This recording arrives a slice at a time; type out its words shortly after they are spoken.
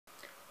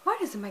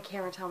doesn't my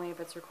camera tell me if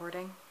it's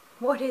recording?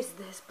 What is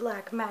this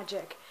black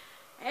magic?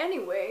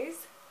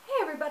 Anyways, hey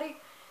everybody.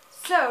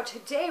 So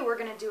today we're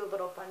gonna do a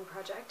little fun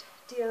project.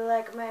 Do you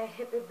like my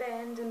hippie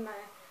band and my,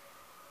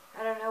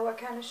 I don't know what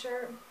kind of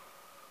shirt?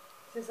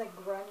 Is this like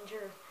grunge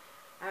or,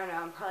 I don't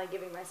know, I'm probably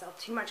giving myself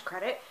too much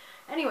credit.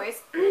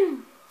 Anyways,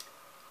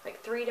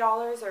 like $3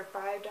 or $5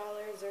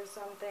 or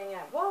something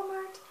at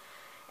Walmart.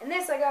 And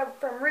this I got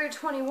from Rue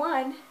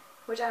 21,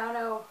 which I don't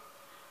know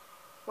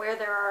where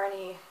there are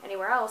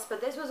anywhere else, but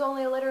this was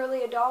only literally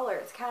 $1.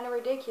 It's kind of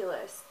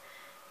ridiculous.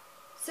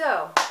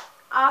 So,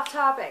 off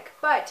topic,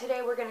 but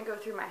today we're going to go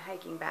through my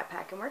hiking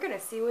backpack and we're going to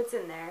see what's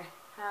in there.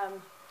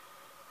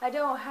 I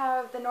don't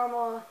have the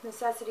normal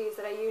necessities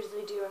that I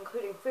usually do,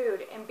 including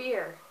food and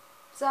beer.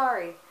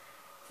 Sorry,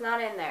 it's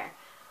not in there.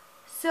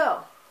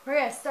 So, we're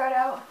going to start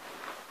out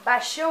by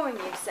showing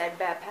you said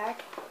backpack.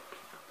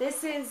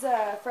 This is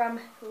from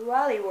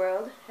Wally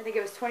World. I think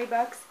it was 20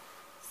 bucks.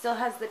 Still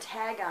has the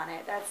tag on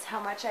it. That's how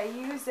much I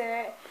use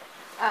it.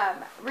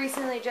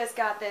 Recently just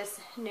got this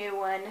new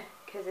one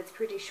because it's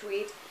pretty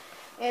sweet.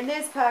 And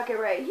this pocket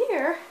right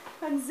here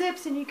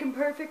unzips and you can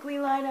perfectly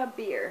line up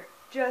beer.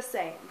 Just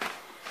saying.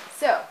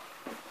 So,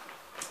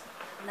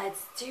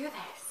 let's do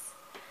this.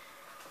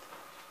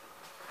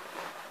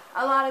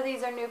 A lot of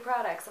these are new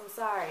products. I'm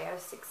sorry. I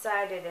was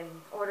excited and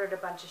ordered a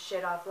bunch of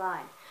shit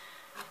offline.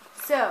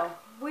 So,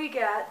 we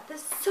got the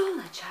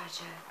Solar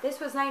Charger. This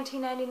was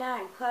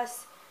 $19.99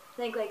 plus I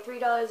think like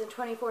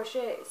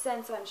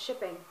 $3.24 on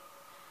shipping.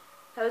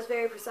 That was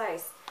very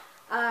precise.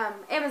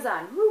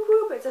 Amazon, whoop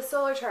whoop, it's a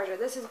solar charger.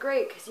 This is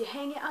great because you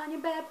hang it on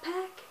your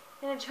backpack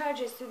and it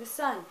charges through the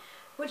sun,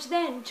 which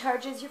then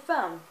charges your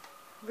phone.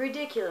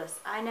 Ridiculous,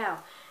 I know.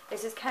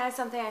 This is kind of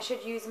something I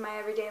should use in my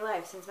everyday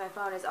life since my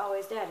phone is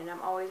always dead and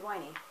I'm always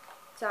whiny.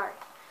 Sorry.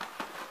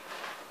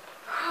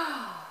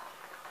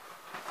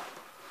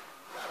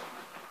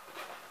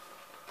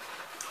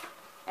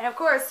 And of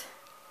course,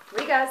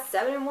 we got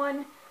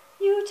 7-in-1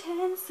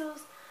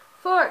 utensils.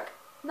 Fork,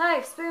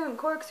 knife, spoon,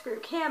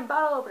 corkscrew, can,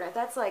 bottle opener.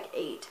 That's like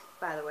 8,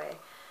 by the way.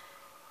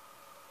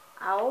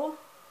 Owl?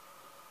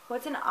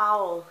 What's an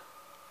owl?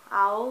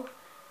 Owl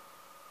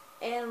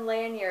and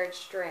lanyard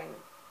string.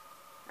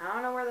 I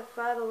don't know where the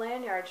fuck the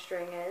lanyard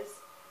string is.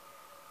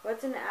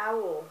 What's an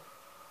owl?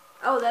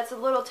 Oh, that's a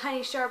little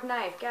tiny sharp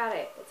knife. Got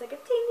it. It's like a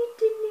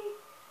teeny.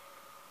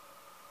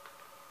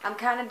 I'm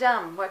kind of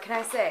dumb. What can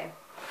I say?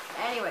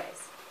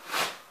 Anyways,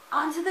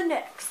 on to the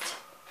next.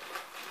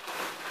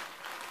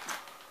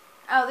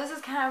 Oh, this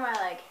is kind of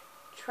my, like,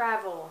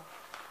 travel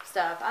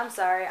stuff. I'm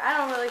sorry. I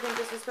don't really think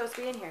this was supposed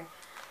to be in here.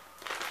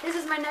 This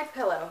is my neck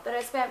pillow that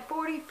I spent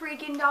 $40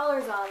 freaking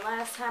on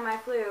last time I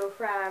flew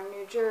from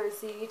New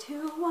Jersey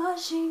to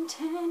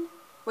Washington.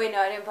 Wait,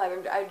 no, I didn't fly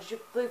from, I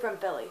flew from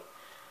Philly.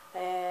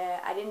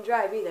 I didn't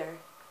drive either.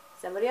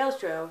 Somebody else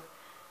drove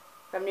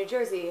from New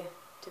Jersey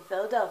to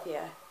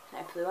Philadelphia,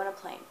 and I flew on a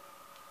plane.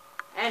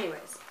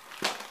 Anyways.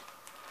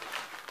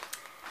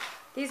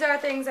 These are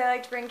things I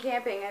like to bring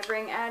camping. I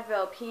bring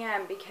Advil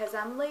PM because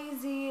I'm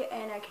lazy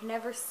and I can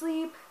never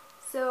sleep,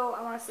 so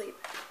I want to sleep.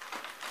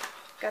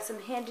 Got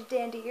some handy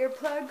dandy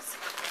earplugs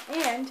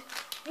and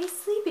a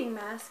sleeping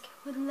mask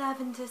with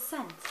lavender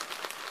scent.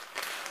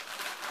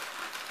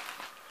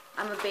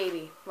 I'm a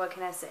baby. What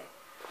can I say?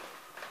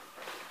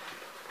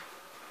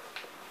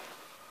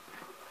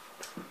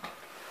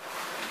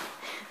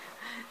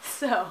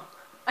 So,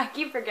 I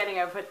keep forgetting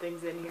I put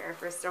things in here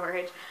for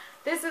storage.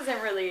 This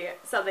isn't really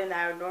something that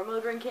I would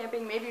normally bring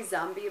camping. Maybe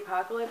zombie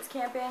apocalypse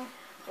camping,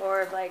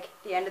 or if like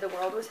the end of the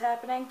world was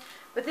happening.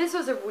 But this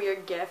was a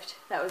weird gift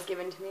that was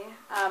given to me.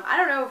 I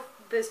don't know if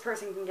this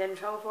person can get in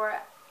trouble for it.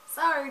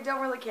 Sorry, don't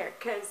really care,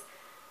 because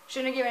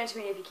shouldn't have given it to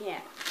me if you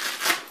can't.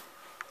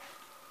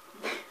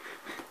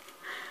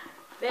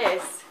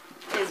 This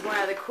is one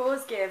of the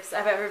coolest gifts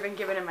I've ever been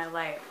given in my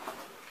life.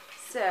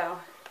 So,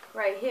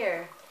 right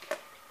here,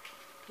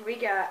 we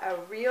got a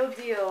real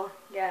deal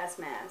gas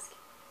mask.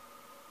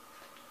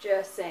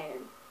 Just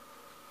saying.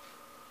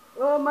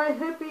 Oh, my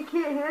hippie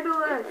can't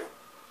handle it.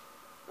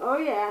 Oh,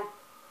 yeah.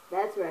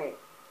 That's right.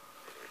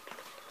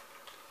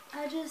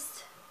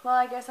 Well,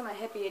 I guess I'm a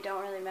hippie. It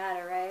don't really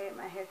matter, right?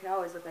 My hair can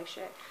always look like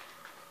shit.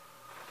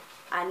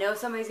 I know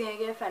somebody's going to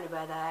get offended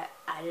by that.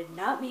 I did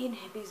not mean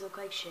hippies look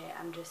like shit.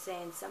 I'm just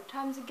saying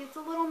sometimes it gets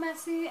a little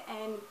messy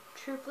and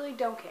truthfully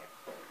don't care.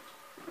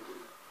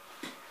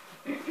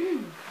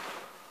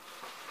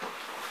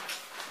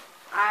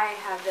 I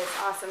have this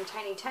awesome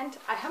tiny tent.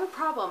 I have a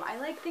problem. I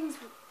like things,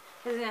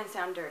 this is going to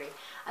sound dirty.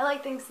 I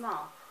like things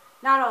small.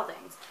 Not all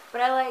things, but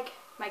I like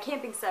my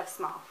camping stuff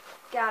small.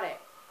 Got it.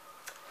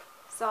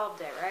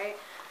 Solved it, right?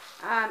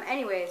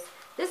 Anyways,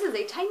 this is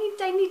a tiny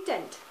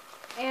tent.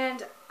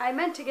 And I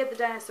meant to get the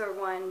dinosaur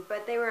one,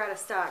 but they were out of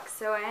stock,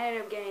 so I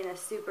ended up getting the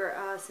super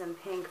awesome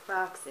pink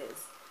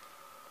foxes.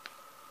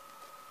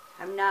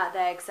 I'm not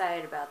that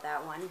excited about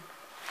that one.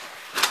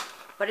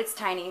 But it's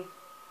tiny.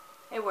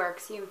 It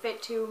works. You can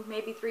fit 2,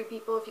 maybe 3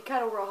 people if you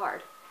cuddle real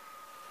hard.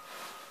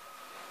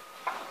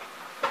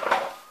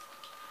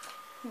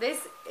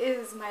 This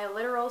is my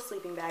literal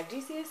sleeping bag. Do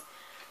you see this?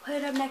 Put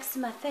it up next to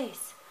my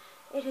face.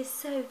 It is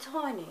so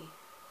tiny.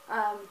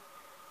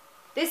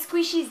 This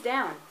squishies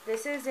down.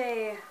 This is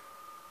a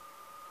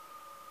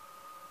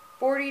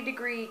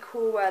 40-degree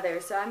cool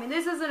weather. So, I mean,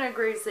 this isn't a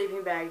great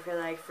sleeping bag for,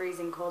 like,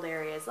 freezing cold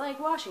areas like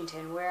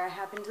Washington, where I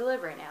happen to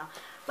live right now.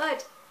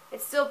 But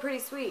it's still pretty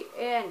sweet.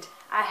 And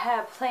I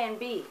have Plan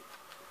B.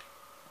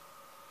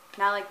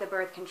 Not like the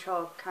birth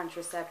control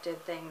contraceptive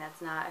thing.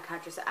 That's not a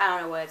contraceptive. I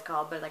don't know what it's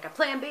called, but like a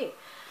Plan B.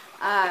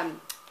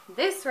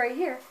 This right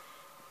here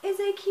is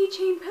a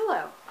keychain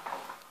pillow.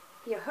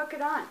 You hook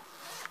it on.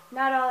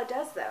 Not all it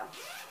does, though.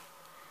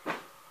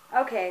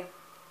 Okay,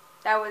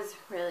 that was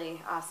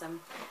really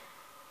awesome.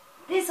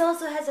 This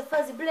also has a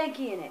fuzzy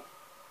blankie in it.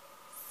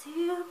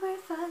 Super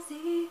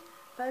fuzzy,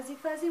 fuzzy,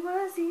 fuzzy,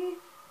 wuzzy.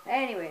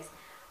 Anyways,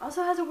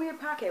 also has a weird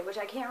pocket, which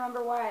I can't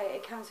remember why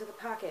it comes with a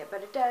pocket,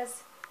 but it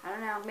does. I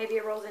don't know, maybe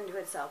it rolls into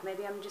itself.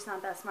 Maybe I'm just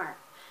not that smart.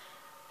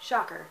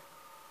 Shocker.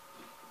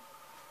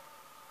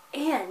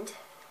 And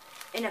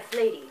an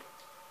inflatey.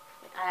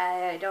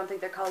 I don't think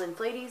they're called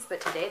inflaties,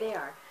 but today they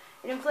are.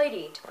 An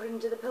inflatey to put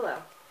into the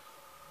pillow.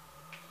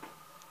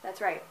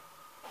 That's right.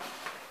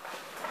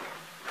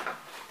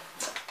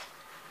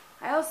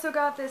 I also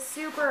got this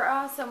super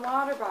awesome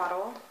water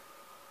bottle.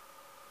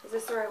 Is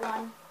this the right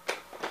one?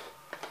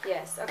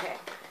 Yes, okay.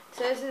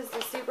 So this is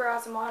the super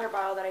awesome water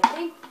bottle that I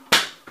think...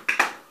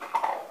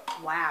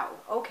 Wow,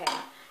 okay.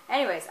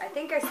 Anyways, I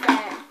think I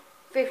spent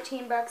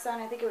 15 bucks on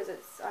it. I think it was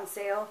on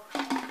sale.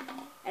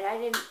 And I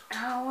didn't...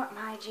 Oh,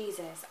 my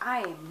Jesus. I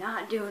am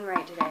not doing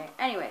right today.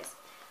 Anyways,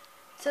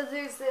 so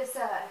there's this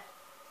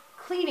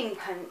cleaning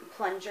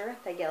plunger.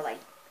 They get like...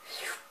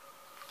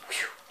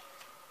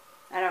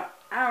 I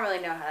don't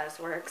really know how this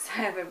works.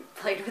 I haven't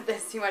played with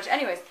this too much.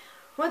 Anyways,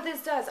 what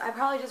this does, I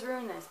probably just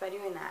ruined this by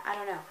doing that. I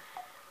don't know.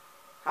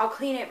 I'll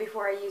clean it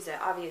before I use it,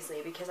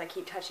 obviously, because I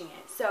keep touching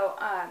it. So,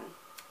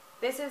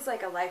 this is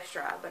like a Life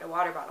Straw, but a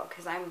water bottle,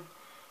 because I'm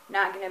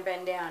not going to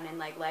bend down and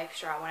like Life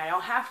Straw when I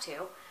don't have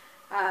to.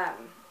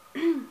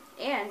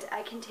 And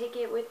I can take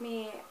it with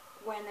me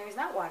when there's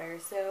not water.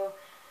 So,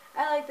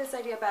 I like this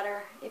idea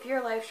better. If you're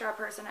a Life Straw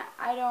person,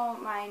 I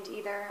don't mind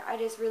either. I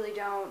just really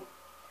don't.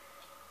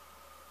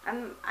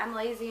 I'm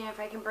lazy, and if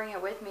I can bring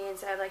it with me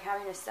instead of like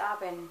having to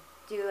stop and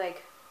do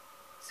like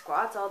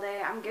squats all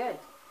day, I'm good.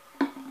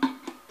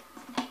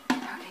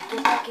 Okay,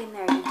 get back in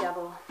there, you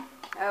devil.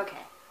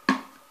 Okay.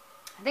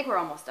 I think we're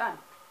almost done.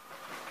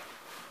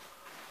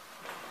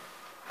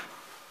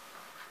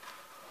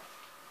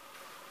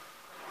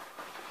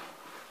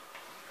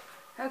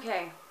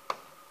 Okay,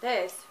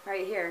 this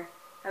right here,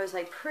 I was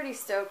like pretty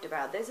stoked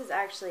about. This is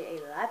actually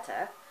a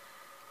Lata,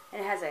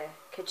 and it has a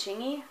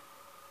Kachingi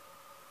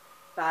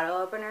bottle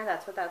opener,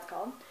 that's what that's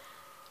called,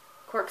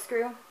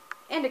 corkscrew,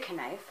 and a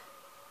knife.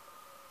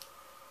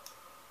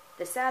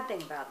 The sad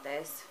thing about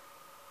this,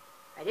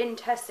 I didn't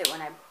test it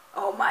when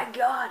oh my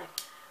god!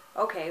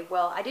 Okay,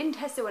 well, I didn't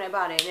test it when I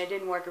bought it, and it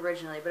didn't work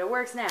originally, but it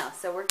works now,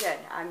 so we're good.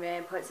 I'm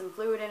going to put some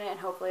fluid in it, and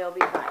hopefully it'll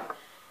be fine.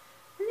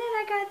 And then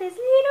I got this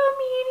little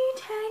meeny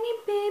tiny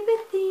baby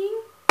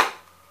thing.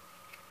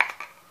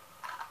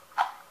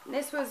 And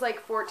this was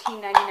like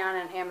 $14.99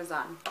 on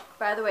Amazon.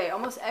 By the way,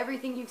 almost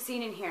everything you've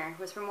seen in here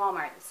was from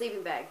Walmart. The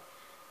sleeping bag,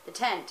 the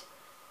tent,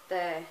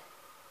 the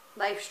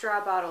Life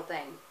Straw bottle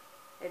thing.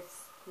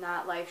 It's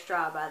not Life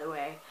Straw, by the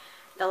way.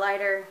 The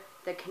lighter,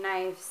 the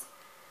knives,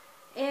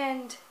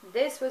 and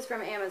this was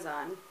from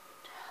Amazon.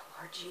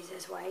 Lord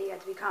Jesus, why you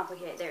have to be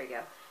complicated? There you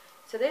go.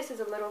 So this is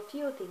a little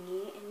fuel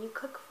thingy, and you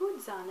cook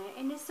foods on it,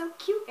 and it's so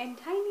cute and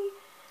tiny,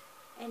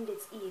 and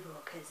it's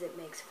evil because it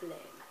makes flame.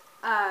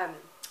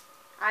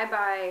 I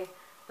buy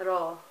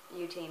little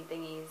butane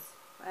thingies.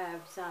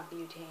 It's not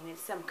butane,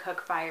 it's some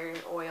cook fire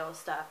oil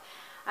stuff.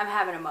 I'm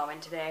having a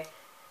moment today.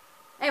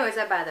 Anyways,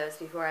 I buy those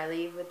before I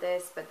leave with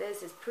this, but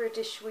this is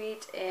pretty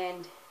sweet,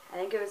 and I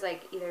think it was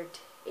like either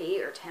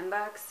 8 or 10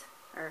 bucks,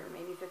 or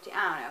maybe 50,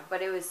 I don't know,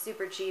 but it was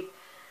super cheap.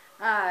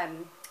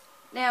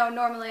 Now,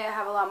 normally I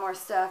have a lot more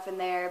stuff in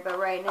there, but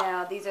right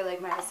now, these are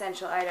like my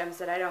essential items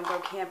that I don't go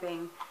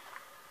camping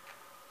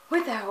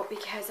without,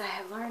 because I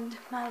have learned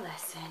my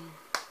lesson.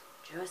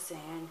 Just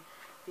saying.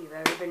 If you've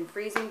ever been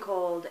freezing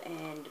cold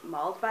and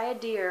mauled by a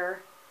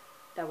deer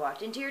that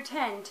walked into your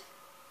tent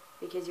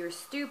because you were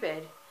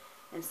stupid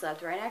and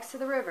slept right next to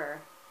the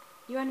river,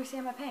 you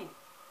understand my pain.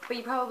 But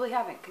you probably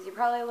haven't, because you're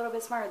probably a little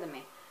bit smarter than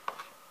me.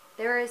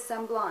 There is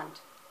some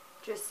blonde.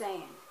 Just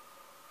saying.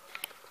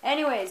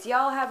 Anyways,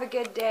 y'all have a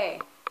good day.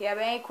 If you have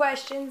any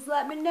questions,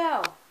 let me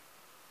know.